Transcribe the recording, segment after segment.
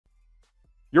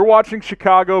You're watching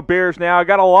Chicago Bears now. I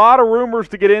got a lot of rumors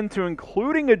to get into,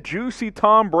 including a juicy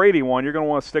Tom Brady one. You're going to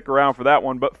want to stick around for that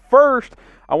one. But first,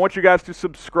 I want you guys to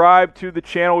subscribe to the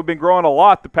channel. We've been growing a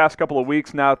lot the past couple of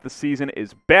weeks now that the season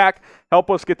is back. Help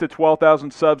us get to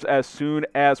 12,000 subs as soon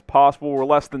as possible. We're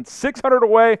less than 600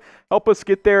 away. Help us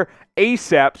get there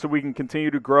ASAP so we can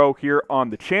continue to grow here on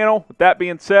the channel. With that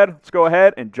being said, let's go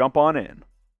ahead and jump on in.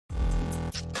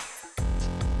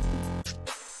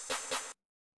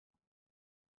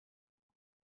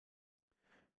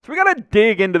 So we got to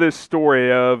dig into this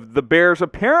story of the Bears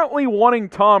apparently wanting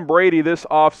Tom Brady this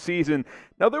offseason.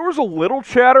 Now, there was a little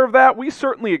chatter of that. We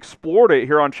certainly explored it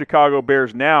here on Chicago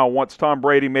Bears Now once Tom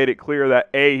Brady made it clear that,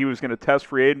 A, he was going to test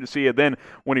free agency, and then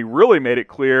when he really made it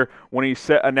clear when he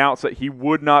announced that he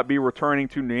would not be returning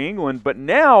to New England. But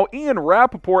now, Ian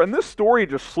Rapoport, and this story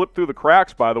just slipped through the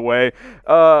cracks, by the way,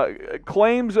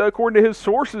 claims, according to his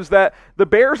sources, that the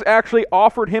Bears actually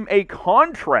offered him a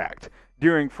contract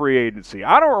during free agency.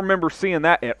 I don't remember seeing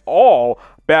that at all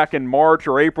back in March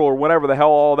or April or whatever the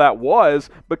hell all that was,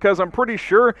 because I'm pretty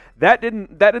sure that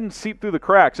didn't seep through the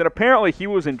cracks. And apparently he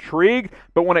was intrigued,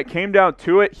 but when it came down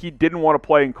to it, he didn't want to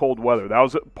play in cold weather. That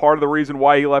was part of the reason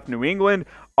why he left New England.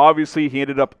 Obviously, he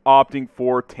ended up opting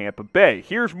for Tampa Bay.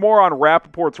 Here's more on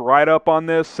Rapoport's write-up on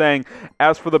this, saying,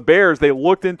 as for the Bears, they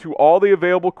looked into all the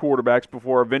available quarterbacks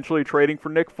before eventually trading for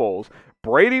Nick Foles.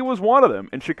 Brady was one of them,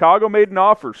 and Chicago made an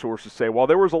offer, sources say. While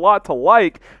there was a lot to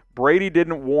like, Brady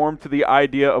didn't warm to the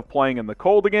idea of playing in the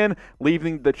cold again,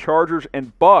 leaving the Chargers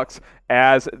and Bucks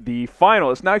as the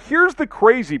finalists. Now, here's the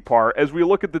crazy part as we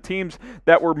look at the teams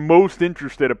that were most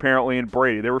interested, apparently, in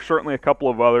Brady. There were certainly a couple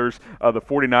of others. The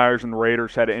 49ers and the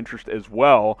Raiders had an interest as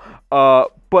well.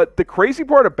 But the crazy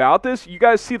part about this, you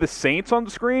guys see the Saints on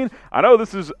the screen. I know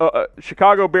this is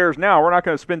Chicago Bears Now. We're not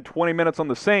going to spend 20 minutes on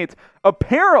the Saints.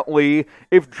 Apparently,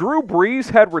 if Drew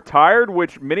Brees had retired,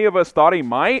 which many of us thought he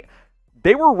might,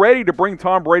 they were ready to bring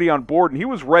Tom Brady on board, and he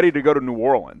was ready to go to New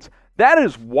Orleans. That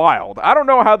is wild. I don't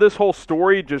know how this whole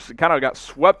story just kind of got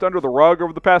swept under the rug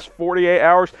over the past 48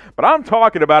 hours, but I'm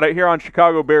talking about it here on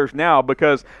Chicago Bears Now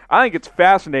because I think it's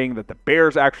fascinating that the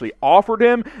Bears actually offered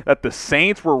him, that the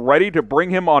Saints were ready to bring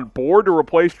him on board to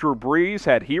replace Drew Brees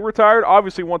had he retired.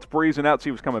 Obviously, once Brees announced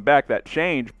he was coming back, that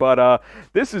changed, but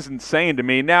this is insane to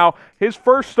me. Now, his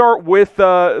first start with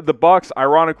the Bucks,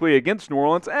 ironically, against New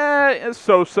Orleans,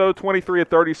 so-so, 23 of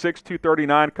 36,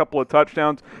 239, a couple of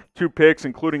touchdowns, 2 picks,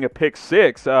 including a pick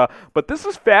 6. But this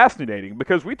is fascinating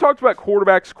because we talked about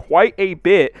quarterbacks quite a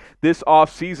bit this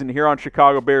offseason here on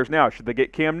Chicago Bears Now. Should they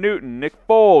get Cam Newton, Nick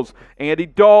Foles, Andy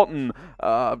Dalton?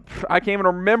 I can't even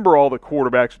remember all the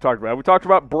quarterbacks we talked about. We talked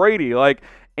about Brady,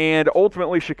 and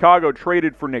ultimately Chicago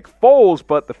traded for Nick Foles,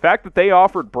 but the fact that they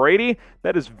offered Brady,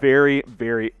 that is very,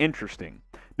 very interesting.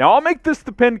 Now, I'll make this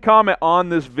the pinned comment on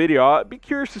this video. I'd be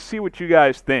curious to see what you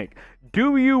guys think.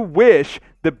 Do you wish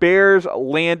the Bears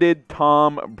landed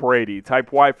Tom Brady?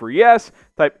 Type Y for yes,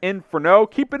 type N for no.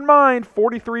 Keep in mind,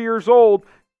 43 years old.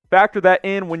 Factor that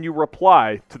in when you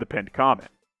reply to the pinned comment.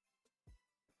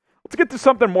 Let's get to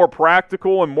something more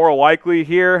practical and more likely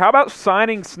here. How about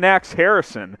signing Snacks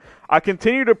Harrison? I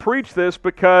continue to preach this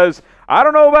because I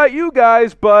don't know about you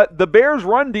guys, but the Bears'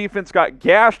 run defense got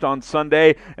gashed on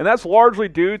Sunday, and that's largely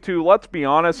due to, let's be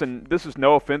honest, and this is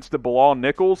no offense to Bilal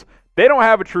Nichols, they don't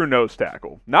have a true nose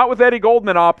tackle. Not with Eddie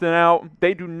Goldman opting out.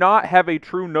 They do not have a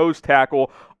true nose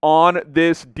tackle on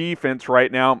this defense right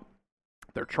now.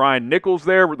 They're trying Nichols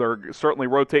there. They're certainly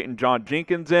rotating John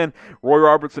Jenkins in. Roy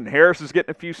Robertson-Harris is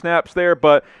getting a few snaps there.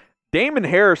 But Damon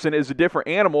Harrison is a different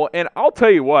animal. And I'll tell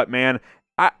you what, man.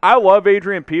 I love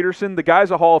Adrian Peterson. The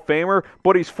guy's a Hall of Famer,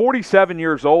 but he's 47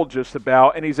 years old just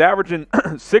about, and he's averaging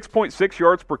 6.6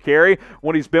 yards per carry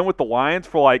when he's been with the Lions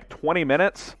for like 20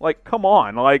 minutes. Like, come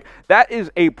on. Like, that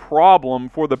is a problem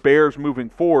for the Bears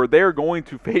moving forward. They are going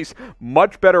to face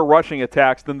much better rushing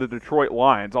attacks than the Detroit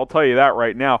Lions. I'll tell you that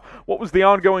right now. What was the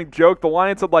ongoing joke? The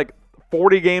Lions had like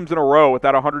 40 games in a row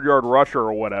without a 100-yard rusher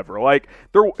or whatever. Like,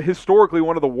 they're historically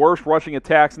one of the worst rushing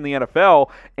attacks in the NFL,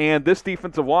 and this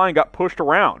defensive line got pushed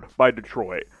around by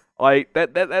Detroit. Like,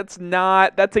 that's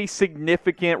a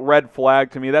significant red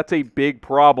flag to me. That's a big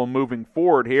problem moving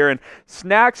forward here, and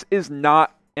Snacks is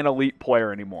not an elite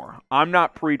player anymore. I'm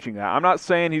not preaching that. I'm not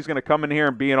saying he's going to come in here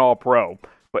and be an all-pro,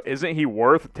 but isn't he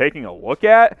worth taking a look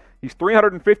at? He's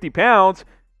 350 pounds.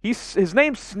 His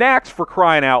name's Snacks, for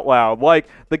crying out loud. Like,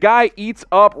 the guy eats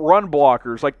up run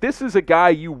blockers. Like, this is a guy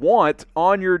you want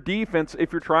on your defense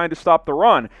if you're trying to stop the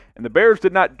run. And the Bears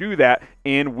did not do that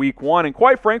in week 1. And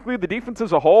quite frankly, the defense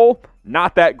as a whole,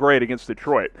 not that great against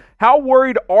Detroit. How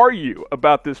worried are you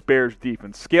about this Bears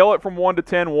defense? Scale it from 1 to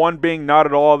 10, 1 being not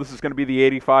at all. This is going to be the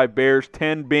 85 Bears,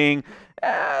 10 being,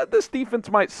 this defense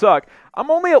might suck.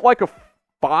 I'm only at like a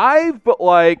 5, but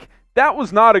like, that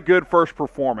was not a good first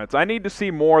performance. I need to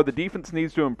see more. The defense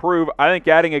needs to improve. I think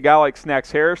adding a guy like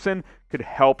Snacks Harrison could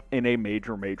help in a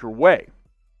major, major way.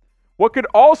 What could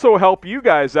also help you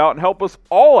guys out and help us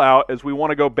all out as we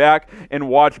want to go back and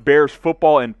watch Bears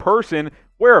football in person,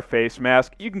 wear a face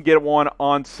mask. You can get one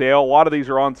on sale. A lot of these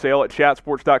are on sale at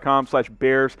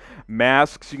chatsports.com/Bears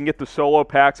masks. You can get the solo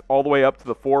packs all the way up to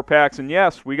the 4-packs. And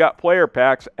yes, we got player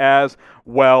packs as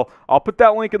well. I'll put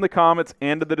that link in the comments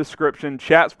and in the description,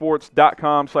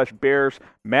 chatsports.com/Bears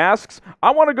masks. I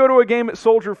want to go to a game at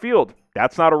Soldier Field.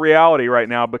 That's not a reality right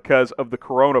now because of the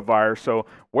coronavirus. So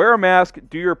wear a mask,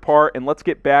 do your part, and let's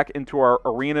get back into our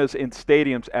arenas and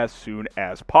stadiums as soon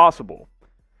as possible.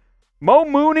 Mo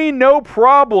Mooney, no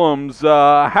problems.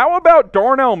 How about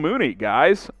Darnell Mooney,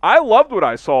 guys? I loved what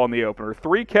I saw in the opener.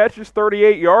 3 catches,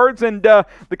 38 yards, and the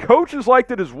coaches liked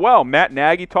it as well. Matt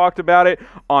Nagy talked about it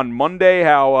on Monday,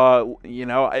 how,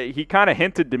 he kind of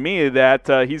hinted to me that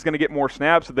he's going to get more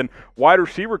snaps. And then wide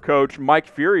receiver coach Mike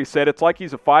Fury said it's like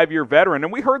he's a 5-year veteran.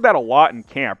 And we heard that a lot in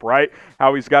camp, right?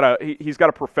 How he's got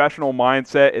a professional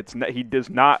mindset. He does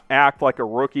not act like a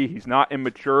rookie. He's not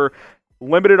immature.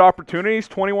 Limited opportunities,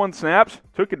 21 snaps,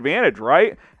 took advantage,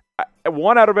 right?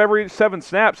 1 out of every 7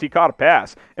 snaps, he caught a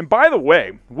pass. And by the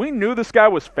way, we knew this guy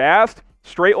was fast,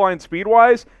 straight line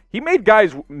speed-wise. He made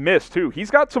guys miss, too. He's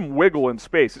got some wiggle in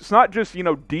space. It's not just,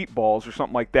 deep balls or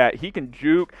something like that. He can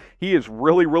juke. He is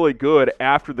really, really good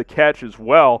after the catch as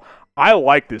well. I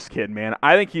like this kid, man.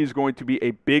 I think he's going to be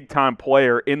a big-time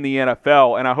player in the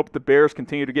NFL, and I hope the Bears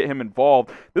continue to get him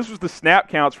involved. This was the snap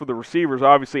counts for the receivers.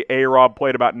 Obviously, A-Rob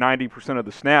played about 90% of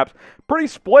the snaps. Pretty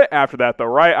split after that, though,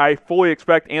 right? I fully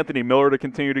expect Anthony Miller to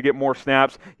continue to get more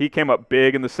snaps. He came up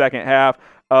big in the second half.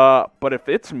 But if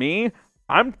it's me,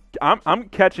 I'm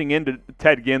catching into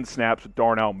Ted Ginn's snaps with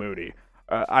Darnell Mooney.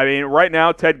 Right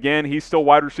now, Ted Ginn, he's still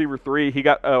wide receiver 3. He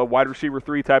got a wide receiver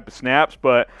 3 type of snaps,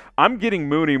 but I'm getting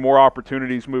Mooney more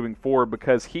opportunities moving forward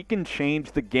because he can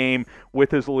change the game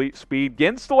with his elite speed.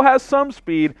 Ginn still has some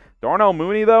speed. Darnell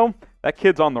Mooney, though, that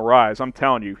kid's on the rise. I'm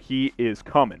telling you, he is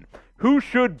coming. Who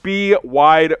should be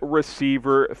wide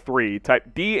receiver 3?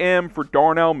 Type DM for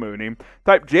Darnell Mooney.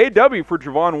 Type JW for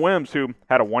Javon Wims, who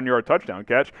had a 1-yard touchdown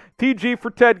catch. TG for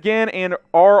Ted Ginn, and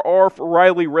RR for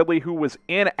Riley Ridley, who was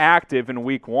inactive in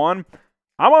week 1.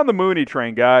 I'm on the Mooney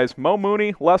train, guys. Mo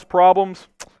Mooney, less problems.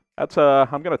 I'm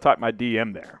going to type my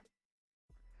DM there.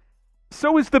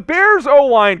 So is the Bears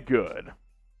O-line good?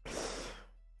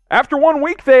 After 1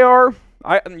 week, they are.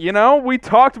 We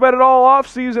talked about it all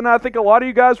offseason. I think a lot of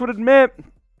you guys would admit,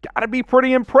 got to be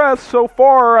pretty impressed so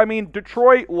far. I mean,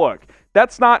 Detroit, look,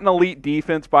 that's not an elite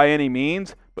defense by any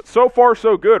means, but so far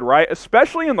so good, right?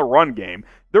 Especially in the run game.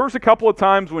 There was a couple of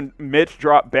times when Mitch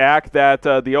dropped back that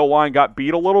the O-line got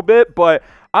beat a little bit, but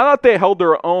I thought they held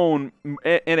their own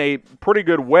in a pretty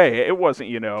good way. It wasn't,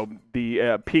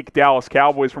 the peak Dallas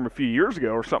Cowboys from a few years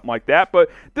ago or something like that, but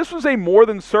this was a more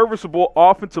than serviceable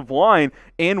offensive line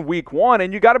in week 1,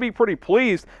 and you got to be pretty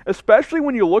pleased, especially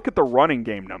when you look at the running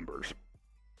game numbers.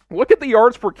 Look at the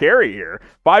yards per carry here.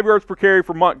 5 yards per carry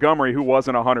for Montgomery, who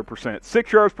wasn't 100%.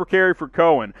 6 yards per carry for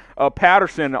Cohen.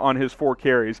 Patterson on his 4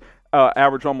 carries.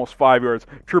 Average almost 5 yards.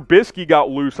 Trubisky got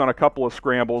loose on a couple of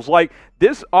scrambles. Like,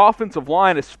 this offensive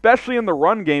line, especially in the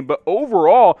run game, but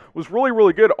overall was really,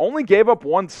 really good. Only gave up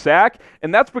 1 sack,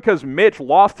 and that's because Mitch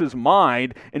lost his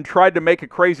mind and tried to make a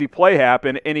crazy play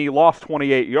happen, and he lost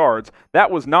 28 yards.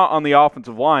 That was not on the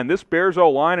offensive line. This Bears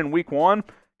O-line in week 1,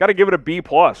 got to give it a B+,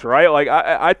 right? Like,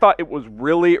 I thought it was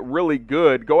really, really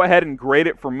good. Go ahead and grade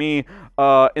it for me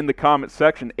in the comment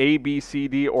section, A, B, C,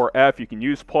 D, or F. You can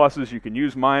use pluses, you can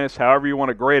use minus, however you want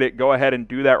to grade it. Go ahead and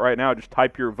do that right now. Just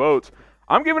type your votes.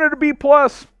 I'm giving it a B+.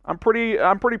 I'm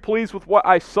pretty pleased with what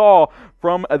I saw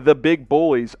from the big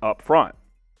bullies up front.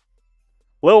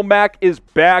 Lil Mack is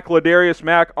back. Ledarius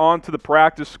Mack onto the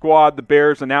practice squad. The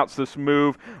Bears announced this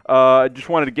move. Just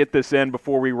wanted to get this in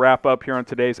before we wrap up here on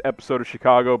today's episode of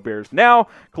Chicago Bears Now.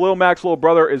 Khalil Mack's little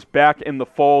brother is back in the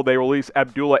fold. They release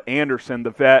Abdullah Anderson,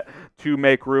 the vet, to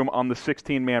make room on the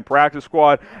 16-man practice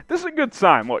squad. This is a good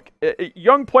sign. Look, a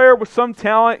young player with some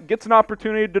talent gets an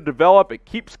opportunity to develop. It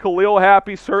keeps Khalil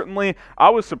happy, certainly.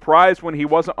 I was surprised when he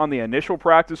wasn't on the initial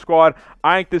practice squad.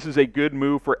 I think this is a good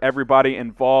move for everybody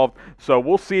involved. So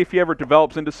we'll see if he ever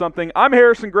develops into something. I'm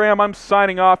Harrison Graham. I'm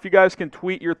signing off. You guys can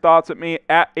tweet your thoughts at me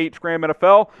at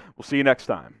HGrahamNFL. We'll see you next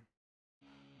time.